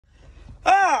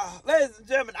Ladies and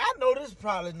gentlemen, I know this is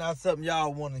probably not something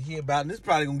y'all want to hear about, and this is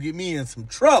probably going to get me in some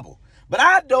trouble. But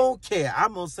I don't care.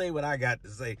 I'm going to say what I got to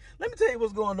say. Let me tell you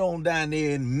what's going on down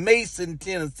there in Mason,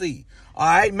 Tennessee. All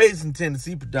right, Mason,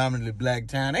 Tennessee, predominantly black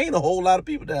town. Ain't a whole lot of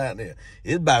people down there.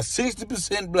 It's about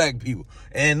 60% black people.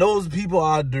 And those people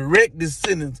are direct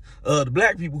descendants of the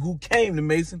black people who came to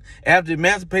Mason after the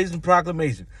Emancipation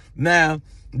Proclamation. Now,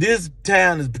 this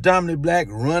town is predominantly black,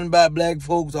 run by black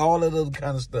folks, all that other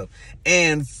kind of stuff.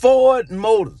 And Ford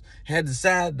Motors had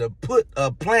decided to put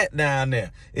a plant down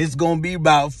there. It's going to be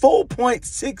about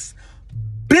 $4.6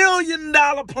 billion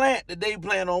plant that they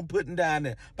plan on putting down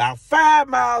there, about 5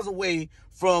 miles away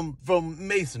from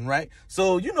Mason, right?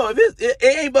 So, you know, if it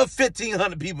ain't but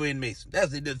 1,500 people in Mason.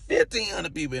 That's it. There's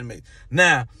 1,500 people in Mason.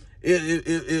 Now,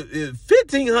 if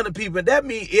 1,500 people, that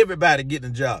means everybody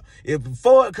getting a job. If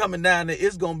Ford coming down there,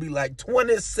 it's going to be like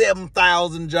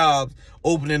 27,000 jobs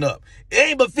opening up. It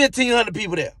ain't but 1,500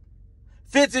 people there.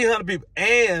 1,500 people.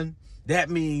 And that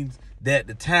means that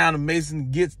the town of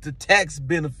Mason gets the tax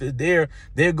benefit. They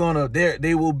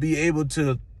will be able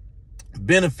to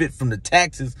benefit from the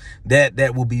taxes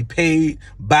that will be paid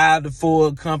by the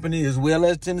Ford company as well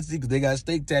as Tennessee, because they got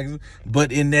state taxes.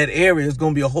 But in that area, it's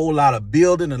going to be a whole lot of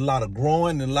building and a lot of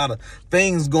growing and a lot of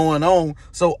things going on.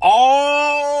 So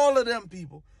all of them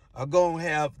people are going to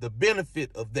have the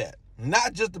benefit of that.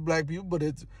 Not just the black people, but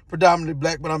it's predominantly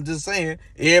black. But I'm just saying,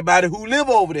 everybody who live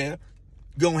over there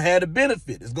going to have the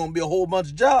benefit. It's going to be a whole bunch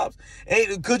of jobs.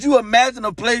 Could you imagine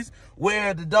a place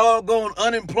where the doggone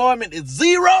unemployment is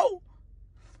zero?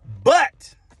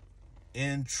 But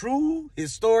in true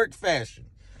historic fashion,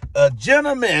 a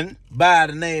gentleman by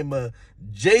the name of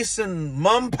Jason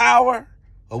Mumpower,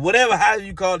 or whatever, how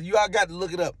you call it, I got to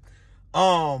look it up,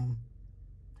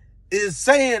 is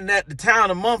saying that the town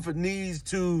of Mumford needs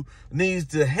to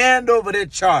hand over their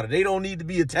charter. They don't need to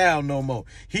be a town no more.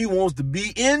 He wants to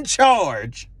be in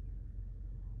charge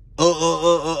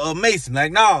of Mason.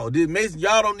 Like, no, Mason,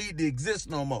 y'all don't need to exist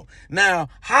no more. Now,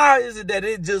 how is it that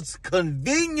it just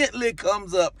conveniently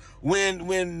comes up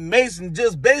when Mason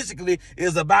just basically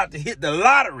is about to hit the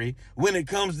lottery when it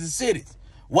comes to cities?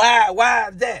 Why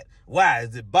is that? Why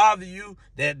does it bother you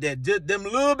that just them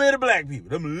little bit of black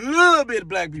people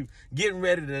getting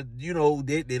ready to, you know,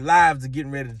 their lives are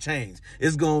getting ready to change?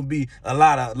 It's going to be a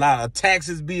lot of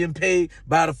taxes being paid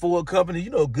by the Ford company. You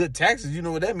know, good taxes, you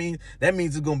know what that means? That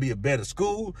means it's going to be a better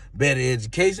school, better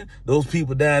education. Those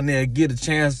people down there get a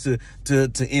chance to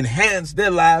enhance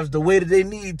their lives the way that they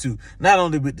need to. Not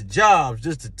only with the jobs,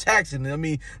 just the taxing. I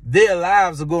mean, their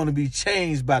lives are going to be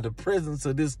changed by the presence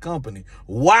of this company.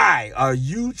 Why are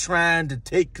you trying to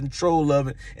take control of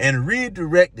it and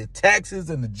redirect the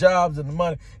taxes and the jobs and the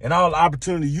money and all the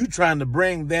opportunity? You trying to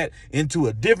bring that into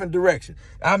a different direction.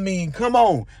 I mean, come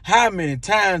on. How many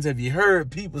times have you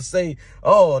heard people say,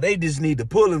 oh, they just need to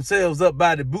pull themselves up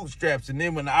by the bootstraps? And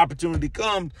then when the opportunity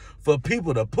comes for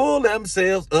people to pull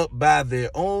themselves up by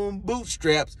their own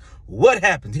bootstraps, what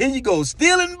happens? Here you go,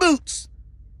 stealing boots.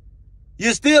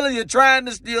 You're trying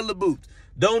to steal the boots.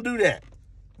 Don't do that.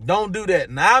 Don't do that.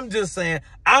 And I'm just saying,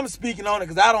 I'm speaking on it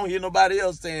because I don't hear nobody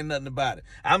else saying nothing about it.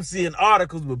 I'm seeing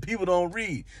articles, but people don't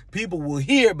read. People will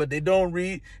hear, but they don't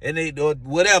read, and they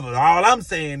whatever. All I'm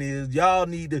saying is y'all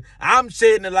need to, I'm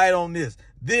shedding the light on this.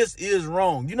 This is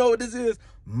wrong. You know what this is?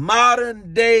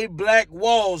 Modern day Black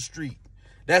Wall Street.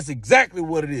 That's exactly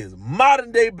what it is.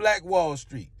 Modern day Black Wall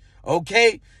Street.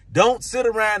 Okay? Don't sit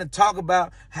around and talk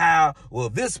about how, well,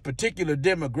 this particular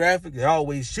demographic is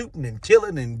always shooting and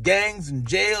killing and gangs and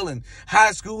jail and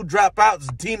high school dropouts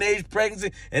and teenage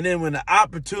pregnancy. And then when the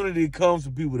opportunity comes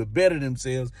for people to better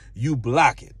themselves, you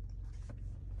block it.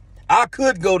 I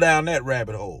could go down that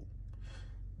rabbit hole.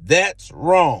 That's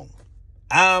wrong.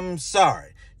 I'm sorry.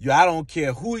 I don't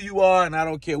care who you are, and I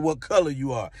don't care what color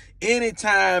you are.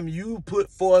 Anytime you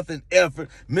put forth an effort,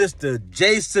 Mr.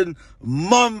 Jason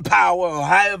Mumpower, or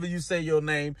however you say your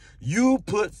name, you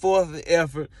put forth an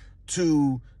effort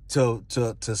to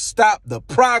stop the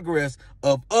progress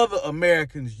of other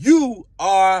Americans, you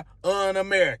are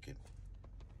un-American.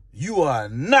 You are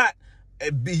not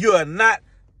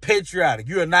patriotic.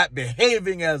 You are not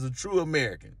behaving as a true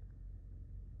American.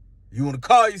 You want to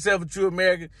call yourself a true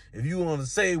American? If you want to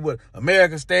say what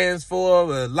America stands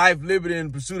for, life, liberty,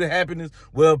 and pursuit of happiness,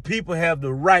 well, people have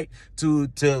the right to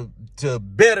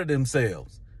better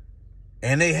themselves.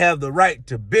 And they have the right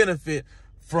to benefit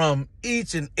from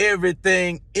each and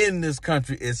everything in this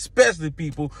country, especially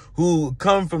people who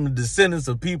come from the descendants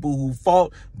of people who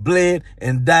fought, bled,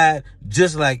 and died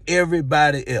just like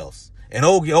everybody else. And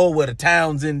well, the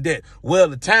town's in debt. Well,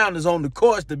 the town is on the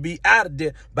course to be out of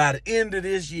debt by the end of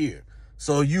this year.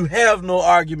 So you have no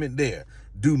argument there.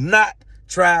 Do not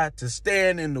try to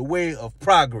stand in the way of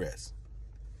progress.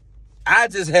 I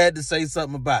just had to say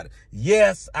something about it.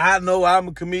 Yes, I know I'm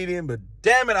a comedian, but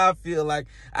damn it, I feel like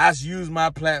I should use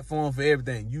my platform for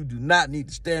everything. You do not need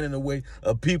to stand in the way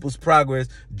of people's progress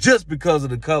just because of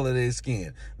the color of their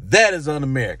skin. That is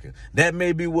un-American. That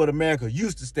may be what America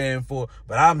used to stand for,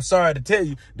 but I'm sorry to tell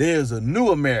you, there's a new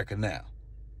America now.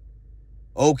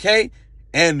 Okay?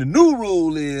 And the new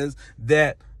rule is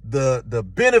that the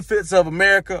benefits of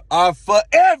America are for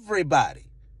everybody,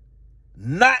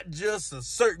 not just a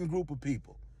certain group of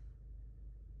people.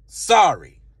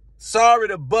 Sorry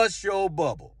to bust your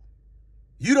bubble.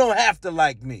 You don't have to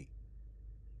like me.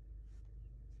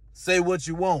 Say what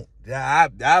you want.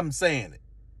 I'm saying it.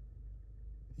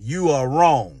 You are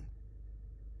wrong.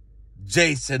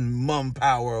 Jason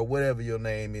Mumpower or whatever your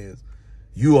name is.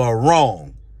 You are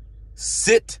wrong.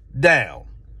 Sit down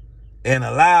and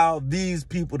allow these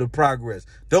people to progress.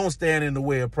 Don't stand in the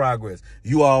way of progress.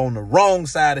 You are on the wrong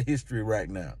side of history right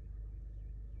now.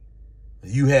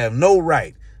 You have no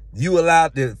right. You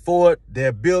allowed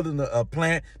they're building a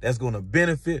plant that's going to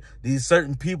benefit these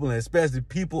certain people, and especially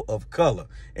people of color.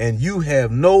 And you have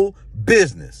no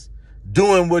business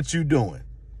doing what you're doing.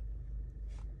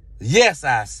 Yes,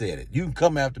 I said it. You can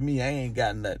come after me. I ain't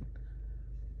got nothing.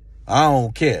 I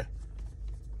don't care.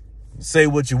 Say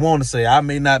what you want to say. I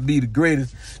may not be the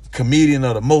greatest comedian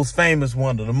or the most famous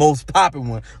one or the most popular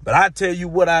one, but I tell you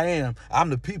what I am. I'm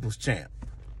the people's champ.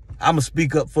 I'm going to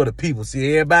speak up for the people.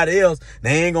 See, everybody else,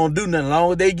 they ain't going to do nothing. As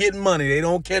long as they getting money, they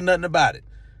don't care nothing about it.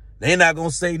 They not going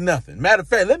to say nothing. Matter of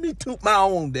fact, let me toot my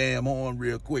own damn horn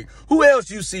real quick. Who else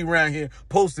you see around here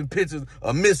posting pictures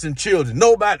of missing children?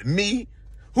 Nobody. Me.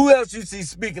 Who else you see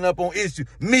speaking up on issues?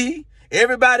 Me.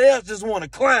 Everybody else just want to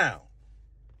clown.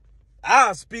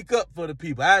 I'll speak up for the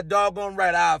people. I doggone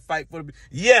right, I'll fight for the people.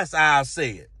 Yes, I'll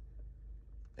say it.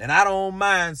 And I don't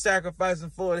mind sacrificing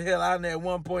for the hell. I'm at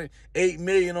 1.8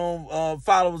 million on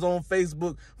followers on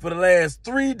Facebook for the last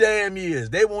 3 damn years.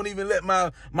 They won't even let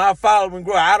my following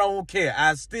grow. I don't care.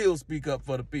 I still speak up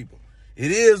for the people.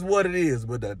 It is what it is.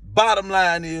 But the bottom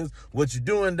line is, what you're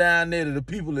doing down there to the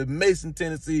people in Mason,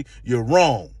 Tennessee, you're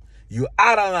wrong. You're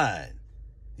out of line.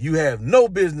 You have no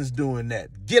business doing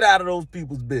that. Get out of those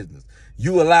people's business.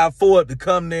 You allow Ford to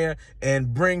come there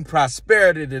and bring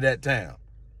prosperity to that town.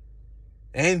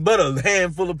 Ain't but a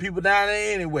handful of people down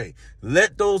there anyway.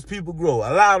 Let those people grow.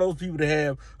 Allow those people to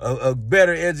have a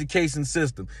better education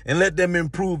system and let them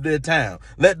improve their town.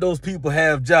 Let those people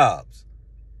have jobs.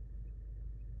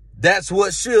 That's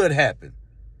what should happen.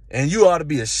 And you ought to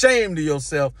be ashamed of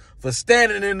yourself for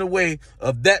standing in the way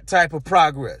of that type of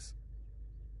progress.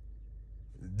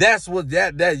 That's what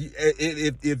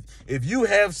if you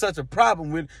have such a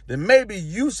problem with, then maybe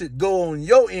you should go on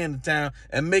your end of town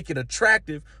and make it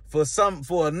attractive for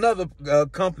another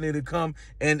company to come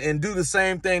and do the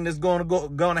same thing that's going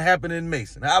to happen in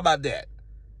Mason. How about that?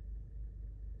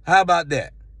 How about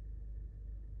that?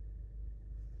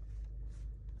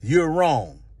 You're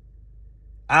wrong.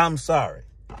 I'm sorry.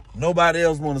 Nobody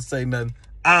else want to say nothing.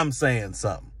 I'm saying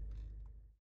something.